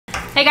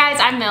Hey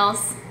guys, I'm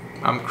Mills.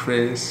 I'm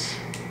Chris.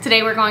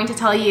 Today we're going to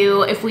tell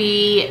you if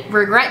we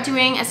regret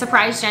doing a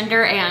surprise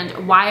gender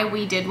and why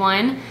we did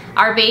one.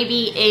 Our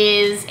baby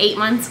is 8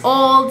 months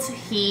old.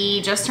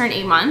 He just turned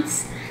 8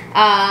 months.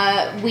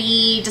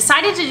 We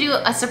decided to do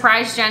a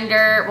surprise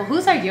gender. Well,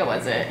 whose idea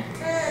was it?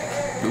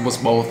 It was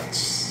both.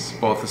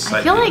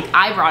 I feel like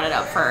I brought it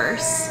up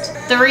first.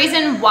 The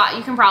reason why,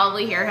 you can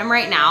probably hear him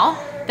right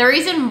now. The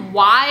reason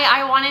why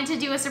I wanted to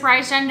do a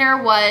surprise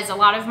gender was a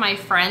lot of my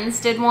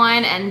friends did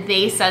one and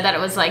they said that it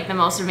was like the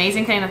most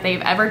amazing thing that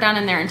they've ever done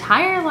in their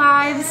entire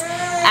lives.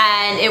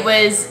 And it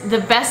was the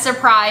best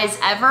surprise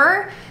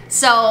ever.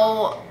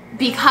 So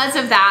because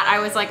of that, I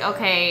was like,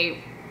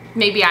 okay,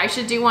 maybe I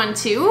should do one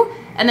too.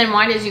 And then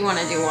why did you want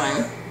to do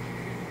one?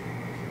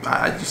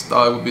 I just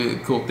thought it would be a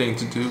cool thing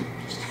to do.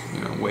 Just, you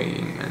know, weigh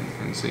in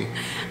and see.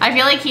 I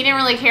feel like he didn't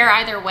really care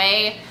either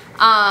way.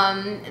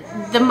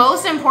 The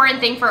most important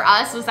thing for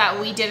us was that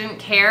we didn't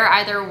care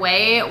either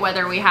way,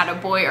 whether we had a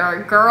boy or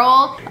a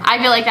girl. I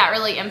feel like that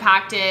really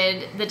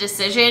impacted the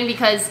decision,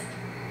 because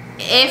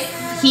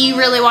if he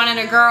really wanted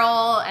a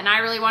girl and I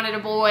really wanted a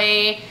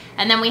boy,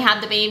 and then we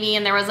had the baby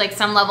and there was like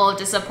some level of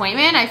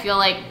disappointment, I feel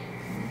like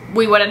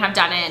we wouldn't have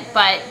done it.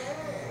 But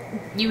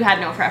you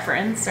had no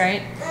preference,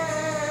 right?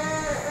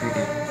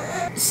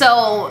 Mm-hmm.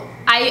 So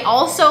I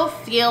also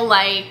feel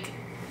like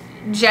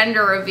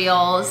gender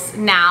reveals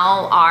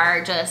now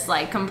are just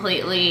like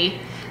completely,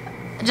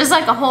 just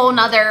like a whole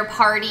nother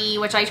party,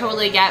 which I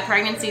totally get.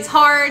 Pregnancy's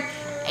hard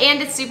and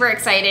it's super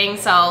exciting,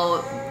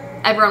 so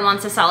everyone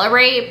wants to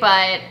celebrate,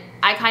 but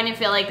I kind of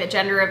feel like the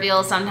gender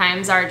reveals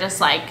sometimes are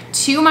just like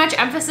too much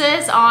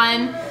emphasis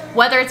on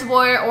whether it's a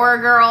boy or a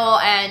girl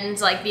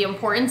and like the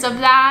importance of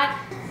that.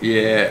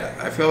 Yeah,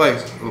 I feel like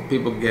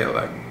people get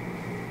like,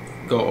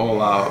 go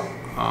all out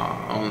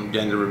on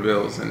gender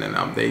reveals, and then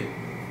they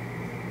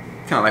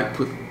kind of like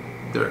put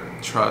their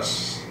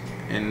trust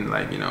in,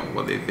 like, you know,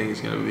 what they think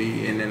is gonna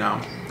be, and then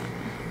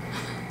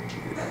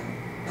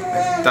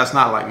that's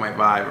not like my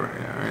vibe or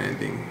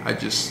anything. I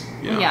just,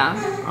 you know,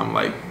 yeah. I'm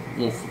like,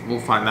 we'll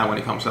find out when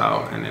it comes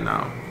out, and then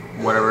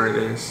whatever it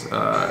is,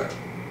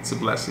 it's a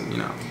blessing, you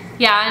know.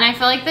 Yeah, and I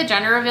feel like the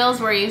gender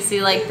reveals where you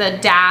see like the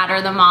dad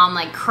or the mom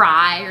like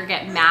cry or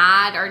get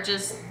mad are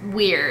just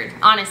weird,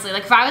 honestly.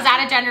 Like if I was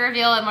at a gender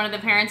reveal and one of the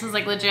parents was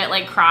like legit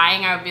like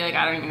crying, I would be like,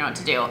 I don't even know what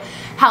to do.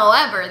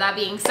 However, that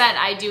being said,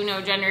 I do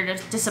know gender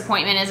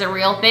disappointment is a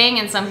real thing,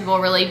 and some people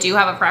really do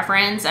have a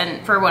preference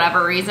and for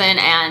whatever reason,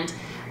 and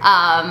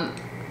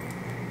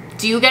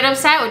do get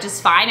upset, which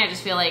is fine. I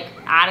just feel like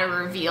at a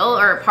reveal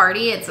or a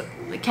party, it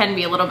can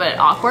be a little bit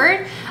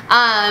awkward.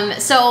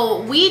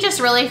 So we just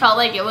really felt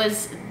like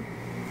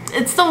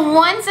it's the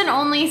once and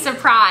only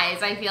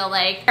surprise. I feel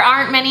like there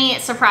aren't many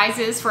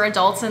surprises for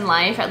adults in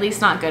life, at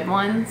least not good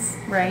ones,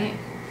 right?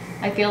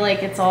 I feel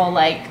like it's all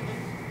like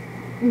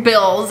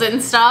bills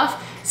and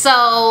stuff.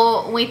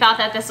 So we thought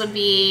that this would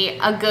be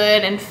a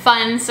good and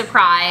fun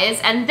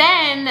surprise. And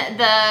then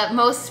the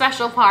most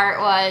special part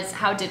was,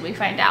 how did we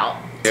find out?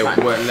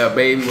 When the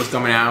baby was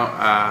coming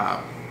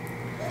out,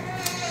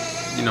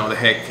 you know, the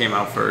head came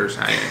out first.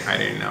 I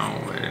didn't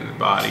know, and then the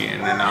body,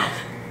 and then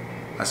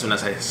as soon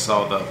as I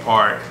saw the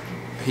part,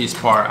 his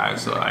part, I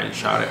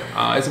shouted,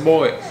 it's a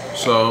boy.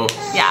 So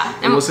yeah,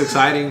 it was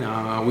exciting.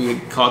 We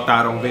caught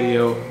that on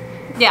video.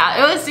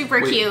 Yeah, it was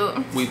super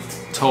cute. We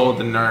told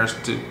the nurse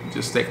to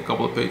just take a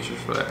couple of pictures,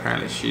 but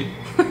apparently she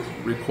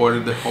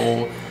recorded the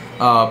whole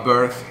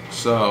birth.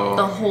 So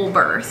the whole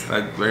birth.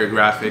 Like very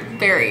graphic.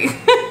 Very.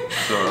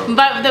 So.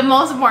 But the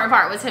most important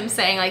part was him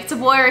saying like it's a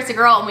boy or it's a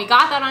girl, and we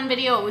got that on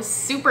video. It was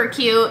super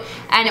cute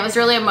and it was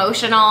really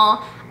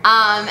emotional.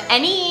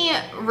 Any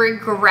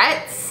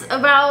regrets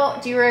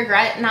about, do you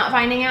regret not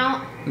finding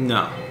out?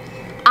 No.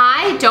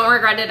 I don't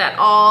regret it at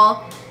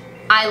all.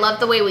 I love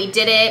the way we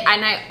did it,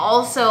 and I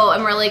also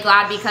am really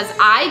glad because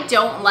I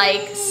don't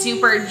like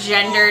super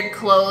gendered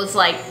clothes,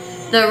 like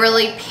the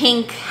really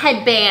pink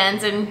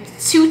headbands and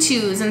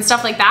tutus and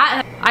stuff like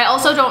that. I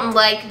also don't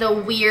like the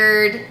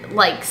weird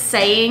like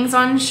sayings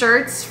on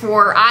shirts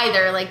for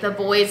either, like the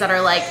boys that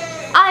are like,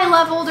 I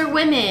love older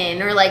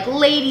women, or like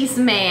ladies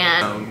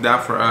man.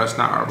 That for us,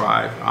 not our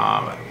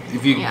vibe.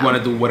 If you want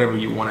to do whatever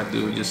you want to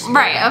do, just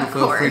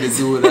feel free to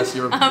do it. That's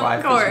your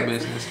vibe, that's your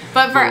business.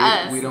 But for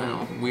us, we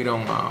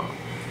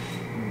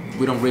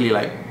don't really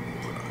like.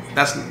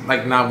 That's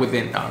like not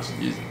within us.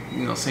 Just,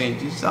 you know, saying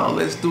just, oh,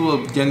 let's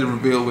do a gender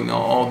reveal with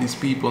all these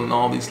people and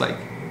all these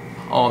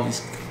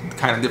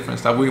kind of different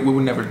stuff. We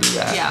would never do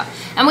that. Yeah,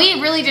 and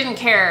we really didn't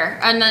care.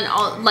 And then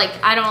like,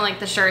 I don't like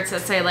the shirts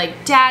that say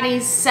like daddy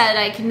said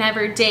I can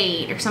never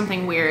date or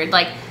something weird.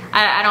 Like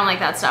I don't like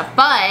that stuff.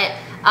 But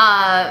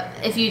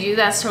if you do,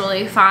 that's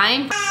totally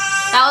fine.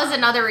 That was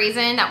another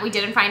reason that we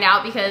didn't find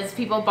out, because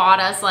people bought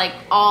us like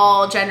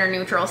all gender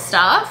neutral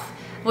stuff,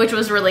 which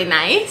was really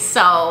nice.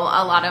 So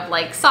a lot of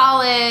like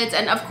solids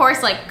and of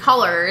course like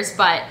colors,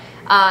 but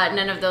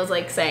none of those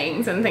like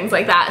sayings and things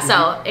like that.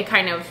 So it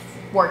kind of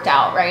worked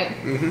out, right?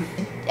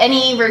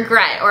 Any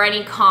regret or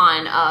any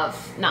con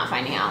of not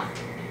finding out?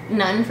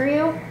 None for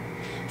you?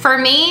 For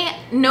me,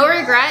 no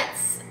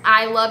regrets.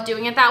 I love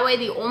doing it that way.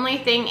 The only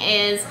thing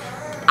is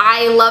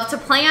I love to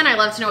plan. I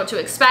love to know what to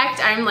expect.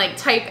 I'm like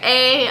type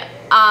A,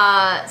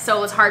 so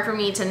it was hard for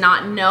me to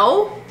not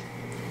know.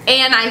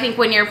 And I think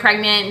when you're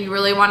pregnant, you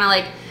really want to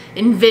like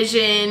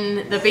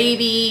envision the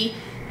baby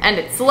and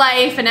its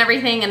life and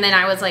everything. And then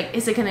I was like,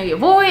 is it gonna be a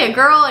boy, a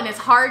girl? And it's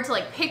hard to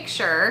like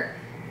picture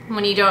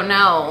when you don't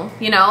know,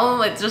 you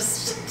know, it's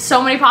just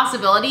so many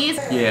possibilities.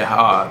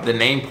 Yeah, the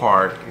name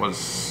part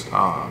was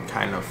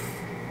kind of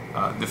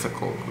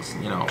difficult, because,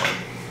 you know, like,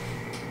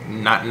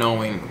 not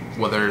knowing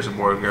whether it's a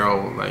boy or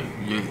girl, like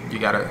you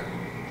gotta,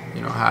 you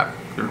know, have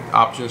your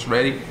options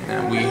ready.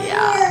 And we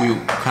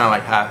kind of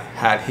like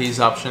had his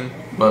option,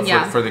 but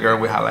for the girl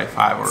we had like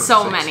 5 or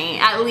so 6 many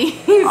at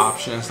least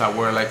options that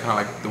were like kind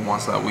of like the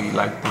ones that we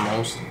liked the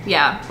most.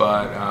 Yeah.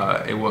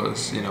 But it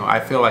was, you know, I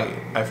feel like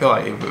if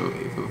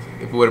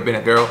it would have been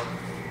a girl,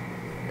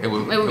 it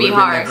would be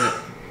hard.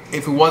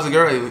 If it was a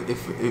girl,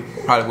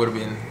 it probably would have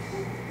been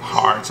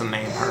hard to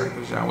name her,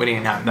 because, you know, we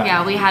didn't have that.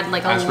 Yeah, we had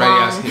like a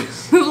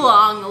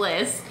long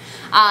list.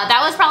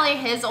 That was probably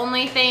his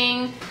only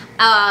thing.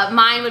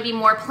 Mine would be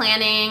more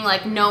planning,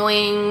 like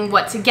knowing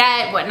what to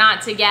get, what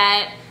not to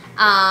get,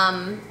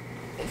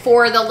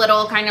 for the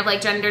little kind of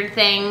like gendered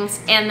things.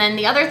 And then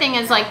the other thing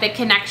is like the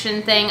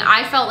connection thing.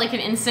 I felt like an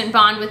instant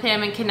bond with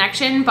him and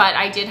connection, but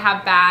I did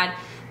have bad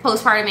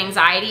postpartum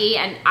anxiety,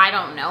 and I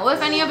don't know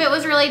if any of it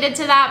was related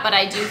to that, but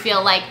I do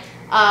feel like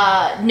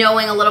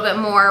knowing a little bit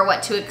more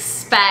what to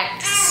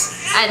expect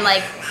and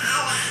like,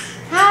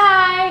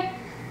 hi,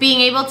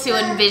 being able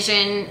to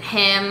envision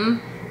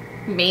him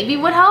maybe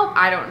would help.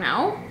 I don't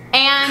know.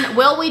 And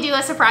will we do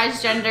a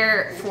surprise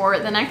gender for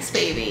the next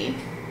baby?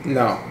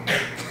 No.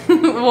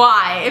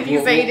 Why? If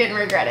you say you didn't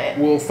regret it.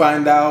 We'll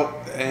find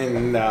out.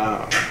 And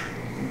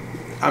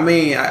I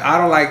mean, I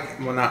don't like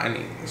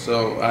monotony,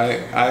 so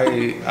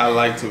I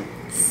like to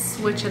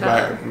switch it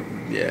up.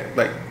 Yeah,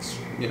 like,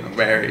 you know,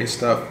 vary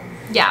stuff.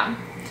 Yeah.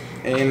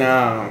 And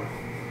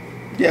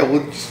yeah,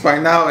 we'll just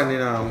find out, and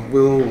then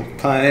we'll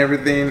plan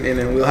everything, and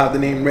then we'll have the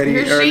name ready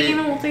early. You're shaking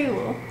the whole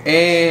table.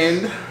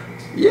 And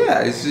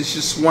yeah, it's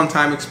just one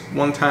time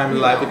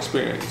life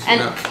experience.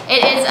 And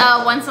it is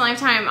a once in a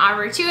lifetime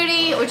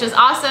opportunity, which is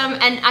awesome.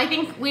 And I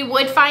think we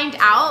would find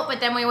out, but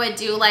then we would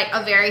do like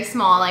a very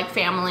small like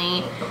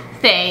family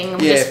thing.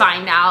 We just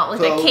find out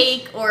with a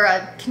cake or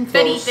a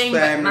confetti thing,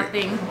 but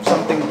nothing.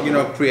 Something, you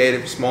know,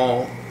 creative,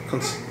 small,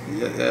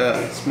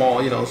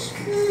 you know,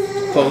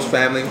 close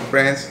family,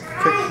 friends.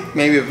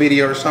 Maybe a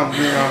video or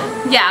something, you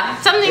know. Yeah,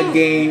 something. A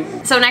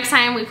game. So next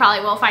time we probably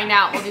will find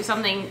out. We'll do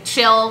something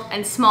chill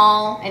and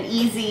small and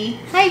easy.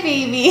 Hi,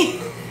 baby.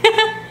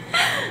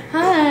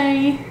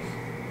 Hi.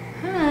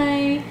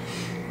 Hi.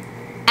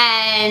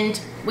 And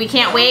we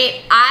can't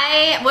wait.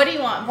 What do you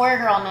want? Boy or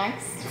girl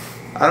next?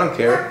 I don't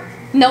care.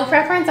 No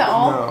preference at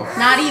all? No.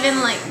 Not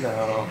even like.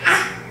 No.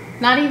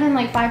 Not even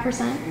like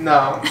 5%?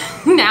 No.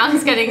 Now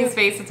he's getting his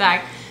face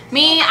attacked.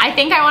 Me, I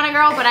think I want a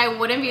girl, but I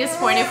wouldn't be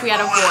disappointed if we had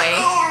a boy.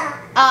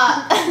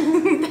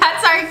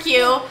 That's our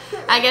cue.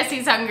 I guess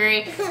he's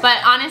hungry. But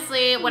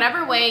honestly,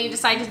 whatever way you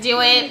decide to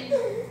do it,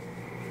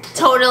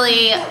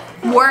 totally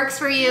works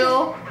for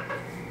you.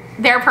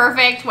 They're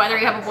perfect, whether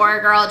you have a boy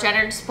or girl.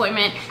 Gender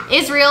disappointment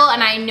is real,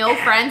 and I know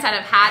friends that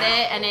have had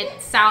it, and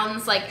it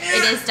sounds like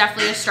it is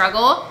definitely a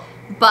struggle.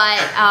 But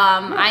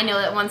I know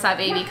that once that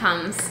baby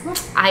comes,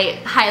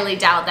 I highly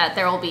doubt that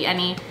there will be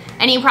any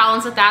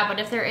problems with that. But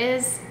if there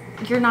is,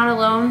 you're not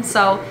alone.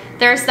 So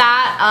there's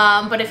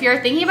that. But if you're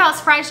thinking about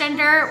surprise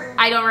gender,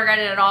 I don't regret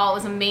it at all. It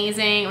was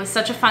amazing. It was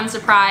such a fun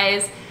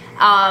surprise.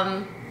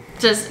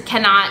 Just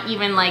cannot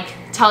even like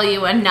tell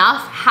you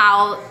enough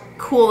how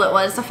cool it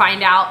was to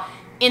find out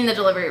in the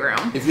delivery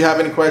room. If you have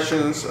any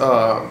questions,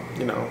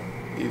 you know,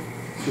 if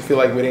you feel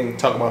like we didn't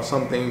talk about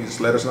something, just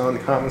let us know in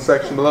the comment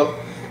section below,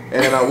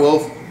 and I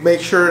will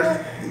make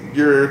sure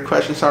your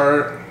questions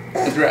are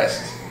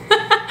addressed.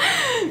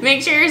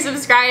 Make sure you're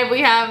subscribed. We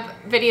have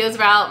videos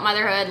about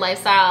motherhood,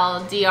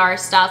 lifestyle, DR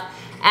stuff,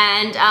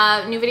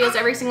 and new videos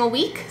every single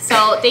week.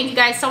 So thank you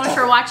guys so much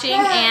for watching,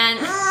 and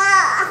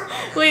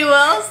we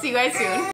will see you guys soon.